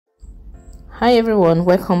Hi everyone,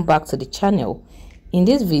 welcome back to the channel. In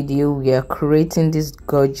this video we are creating this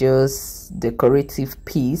gorgeous decorative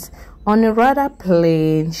piece on a rather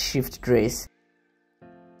plain shift dress.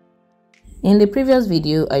 In the previous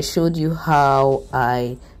video I showed you how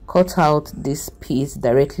I cut out this piece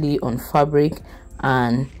directly on fabric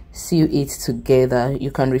and sew it together.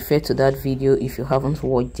 You can refer to that video if you haven't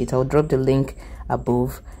watched it. I'll drop the link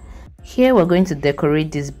above. Here we're going to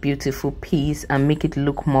decorate this beautiful piece and make it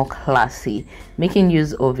look more classy, making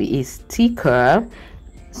use of a sticker,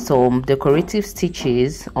 some decorative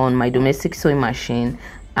stitches on my domestic sewing machine,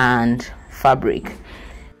 and fabric.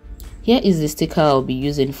 Here is the sticker I'll be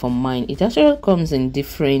using for mine. It actually comes in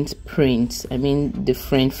different prints,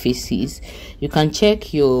 different faces. You can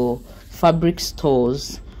check your fabric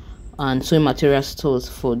stores and sewing material stores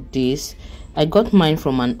for this. I got mine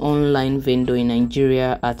from an online vendor in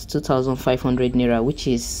Nigeria at 2,500 naira, which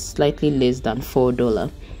is slightly less than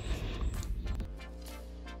 $4.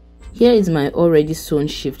 Here is my already sewn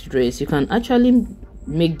shift dress. You can actually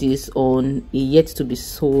make this on a yet to be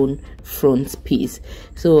sewn front piece.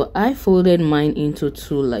 So I folded mine into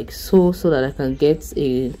two like so that I can get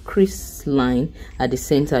a crease line at the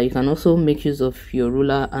center. You can also make use of your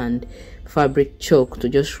ruler and fabric chalk to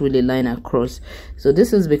just really line across. So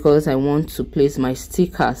this is because I want to place my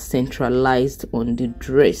sticker centralized on the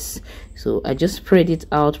dress. So I just spread it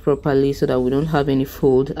out properly so that we don't have any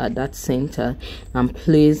fold at that center, and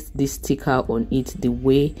place this sticker on it the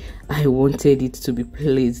way I wanted it to be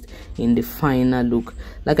placed in the final look.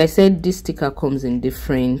 Like I said, this sticker comes in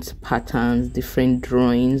different patterns, different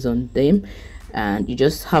drawings on them, and you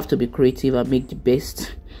just have to be creative and make the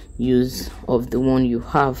best use of the one you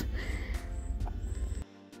have.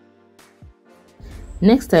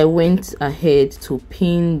 Next, I went ahead to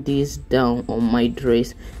pin this down on my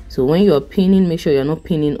dress. So when you're pinning, make sure you're not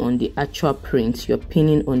pinning on the actual print, you're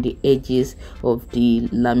pinning on the edges of the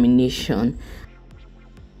lamination.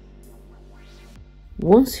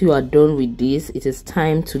 Once you are done with this, it is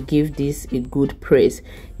time to give this a good press.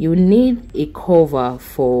 You need a cover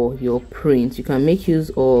for your print. You can make use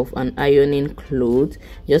of an ironing cloth.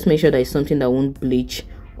 Just make sure that it's something that won't bleach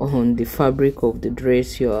on the fabric of the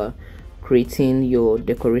dress you're creating your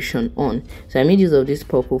decoration on. So I made use of this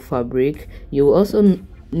purple fabric. You will also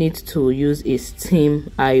need to use a steam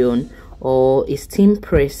iron or a steam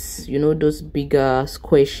press, you know, those bigger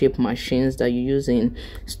square shaped machines that you use in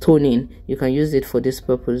stoning. You can use it for this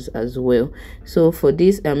purpose as well. So for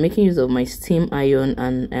this, I'm making use of my steam iron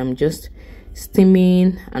and I'm just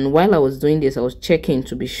steaming. And while I was doing this, I was checking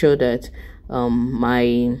to be sure that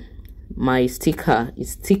my sticker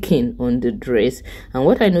is sticking on the dress. And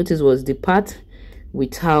what I noticed was the part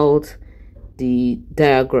without the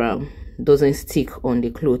diagram doesn't stick on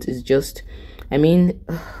the cloth. It's just,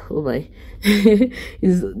 oh my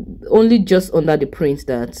it's only just under the print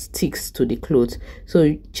that sticks to the cloth.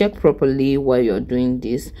 So check properly while you're doing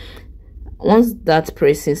this. Once that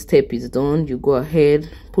pressing step is done, you go ahead,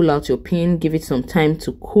 pull out your pin, give it some time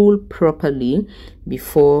to cool properly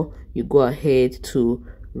before you go ahead to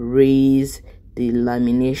raise the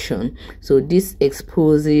lamination. So this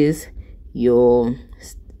exposes your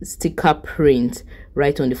sticker print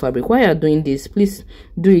right on the fabric. While you're doing this, please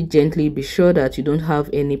do it gently. Be sure that you don't have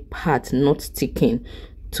any part not sticking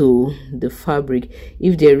to the fabric.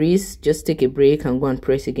 If there is, just take a break and go and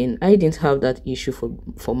press again. I didn't have that issue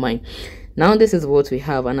for mine. Now this is what we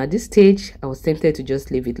have, and at this stage I was tempted to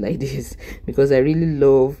just leave it like this because I really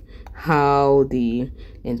love how the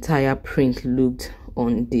entire print looked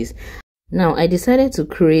on this. Now I decided to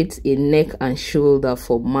create a neck and shoulder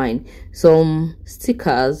for mine. Some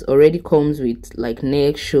stickers already comes with like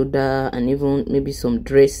neck, shoulder, and even maybe some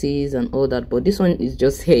dresses and all that, but this one is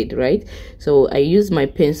just head, right? So I used my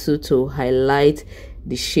pencil to highlight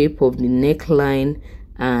the shape of the neckline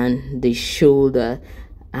and the shoulder,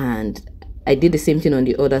 and I did the same thing on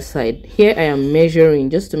the other side. Here I am measuring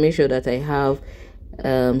just to make sure that I have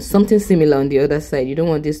something similar on the other side. You don't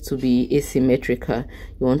want this to be asymmetrical,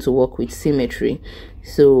 you want to work with symmetry.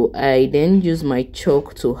 So I then use my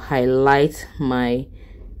chalk to highlight my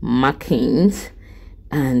markings,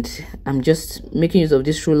 and I'm just making use of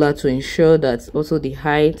this ruler to ensure that also the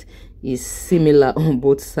height is similar on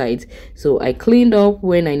both sides. So I cleaned up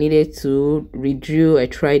when I needed to, redrew, I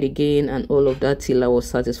tried again, and all of that till I was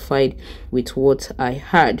satisfied with what I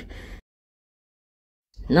had.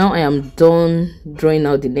 Now I am done drawing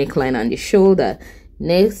out the neckline and the shoulder.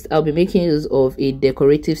 Next, I'll be making use of a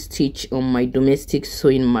decorative stitch on my domestic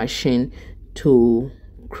sewing machine to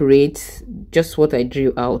create just what I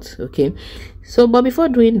drew out. Okay, so but before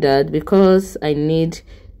doing that, because I need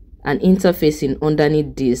an interfacing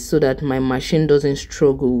underneath this so that my machine doesn't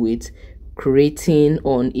struggle with creating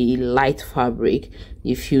on a light fabric.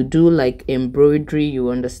 If you do like embroidery, you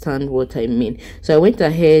understand what I mean. So I went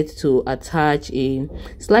ahead to attach a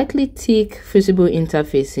slightly thick fusible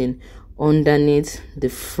interfacing underneath the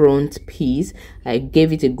front piece. I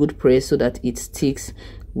gave it a good press so that it sticks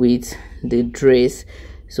with the dress.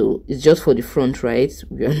 So it's just for the front, right?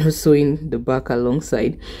 We are not sewing the back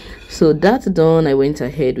alongside. So that's done. I went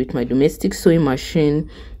ahead with my domestic sewing machine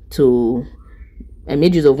to, I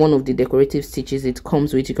made use of one of the decorative stitches it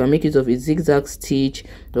comes with. You can make use of a zigzag stitch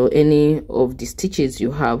or any of the stitches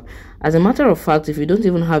you have. As a matter of fact, if you don't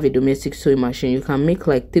even have a domestic sewing machine, you can make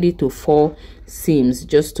like 3 to 4 seams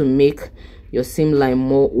just to make your seam line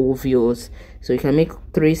more obvious. So you can make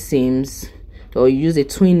 3 seams, or use a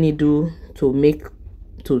twin needle to make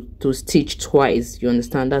to stitch twice. You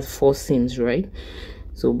understand? That's 4 seams, right?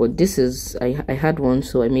 So but this is, I had one,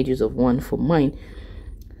 so I made use of one for mine.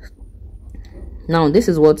 Now this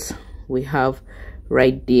is what we have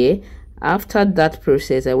right there. After that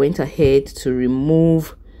process, I went ahead to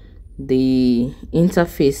remove the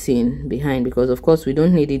interfacing behind, because of course we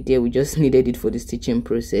don't need it there, we just needed it for the stitching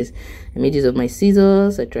process. I made use of my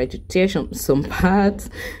scissors. I tried to tear some parts,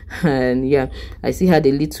 and yeah, I still had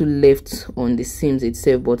a little left on the seams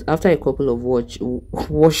itself, but after a couple of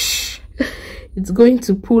wash it's going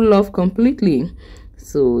to pull off completely.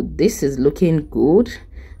 So this is looking good.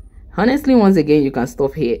 Honestly, once again, you can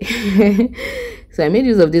stop here. So I made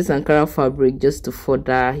use of this Ankara fabric just to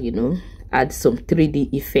further, you know, add some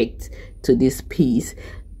 3D effect to this piece.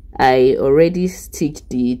 I already stitched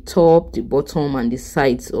the top, the bottom, and the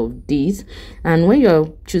sides of this. And when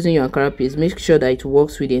you're choosing your Ankara piece, make sure that it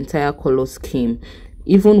works with the entire color scheme.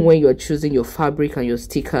 Even when you're choosing your fabric and your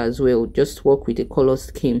sticker as well, just work with a color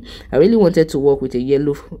scheme. I really wanted to work with a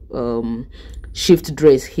yellow shift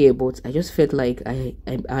dress here, but I just felt like I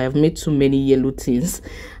have made too many yellow things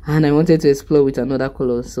and I wanted to explore with another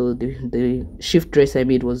color. So the shift dress I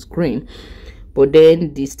made was green, but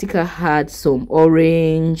then the sticker had some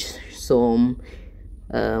orange, some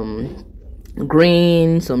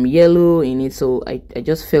green, some yellow in it. So I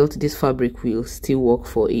just felt this fabric will still work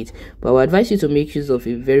for it, but I would advise you to make use of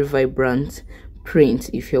a very vibrant print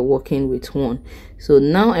if you're working with one. So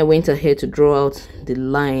now I went ahead to draw out the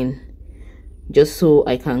line just so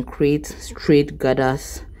I can create straight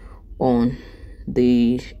gathers on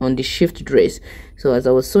the shift dress. So as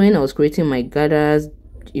I was sewing, I was creating my gathers.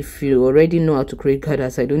 If you already know how to create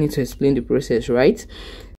gathers, I don't need to explain the process, right?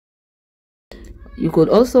 You could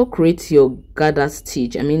also create your gather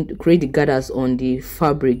stitch, create the gathers on the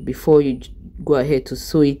fabric before you go ahead to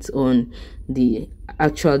sew it on the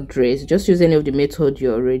actual dress. Just use any of the method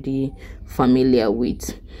you're already familiar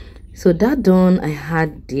with. So that done, I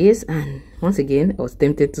had this, and once again I was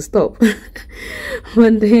tempted to stop.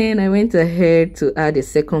 But then I went ahead to add a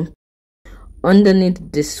second underneath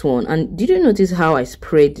this one. And did you notice how I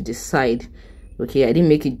spread the side? Okay, I didn't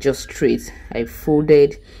make it just straight. I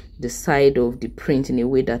folded the side of the print in a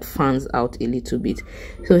way that fans out a little bit.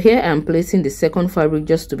 So here I'm placing the second fabric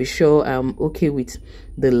just to be sure I'm okay with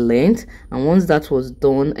the length. And once that was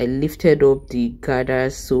done, I lifted up the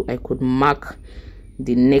gathers so I could mark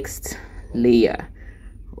the next layer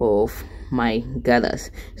of my gathers.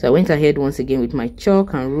 So I went ahead once again with my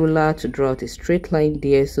chalk and ruler to draw out a straight line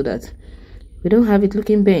there so that we don't have it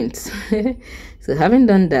looking bent. So having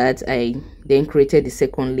done that, I then created the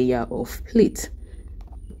second layer of pleat.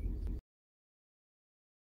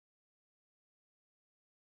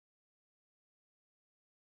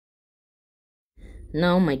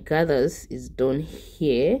 Now my gathers is done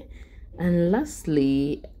here, and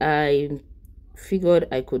lastly I figured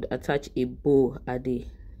I could attach a bow at the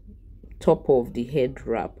top of the head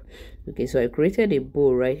wrap. Okay, so I created a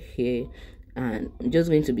bow right here, and I'm just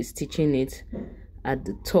going to be stitching it at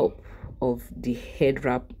the top of the head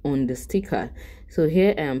wrap on the sticker. So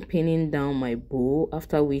here I am pinning down my bow,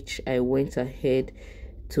 after which I went ahead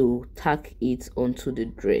to tack it onto the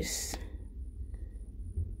dress.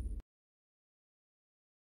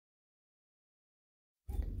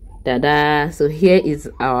 Tada! So here is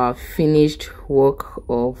our finished work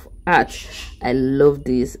of art. I love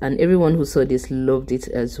this, and everyone who saw this loved it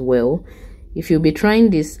as well. If you'll be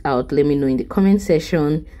trying this out, let me know in the comment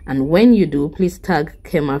section, and when you do, please tag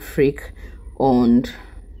KemaFreak on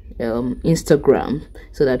Instagram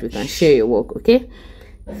so that we can share your work. Okay,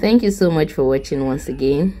 thank you so much for watching once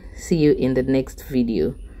again. See you in the next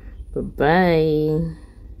video. Bye bye.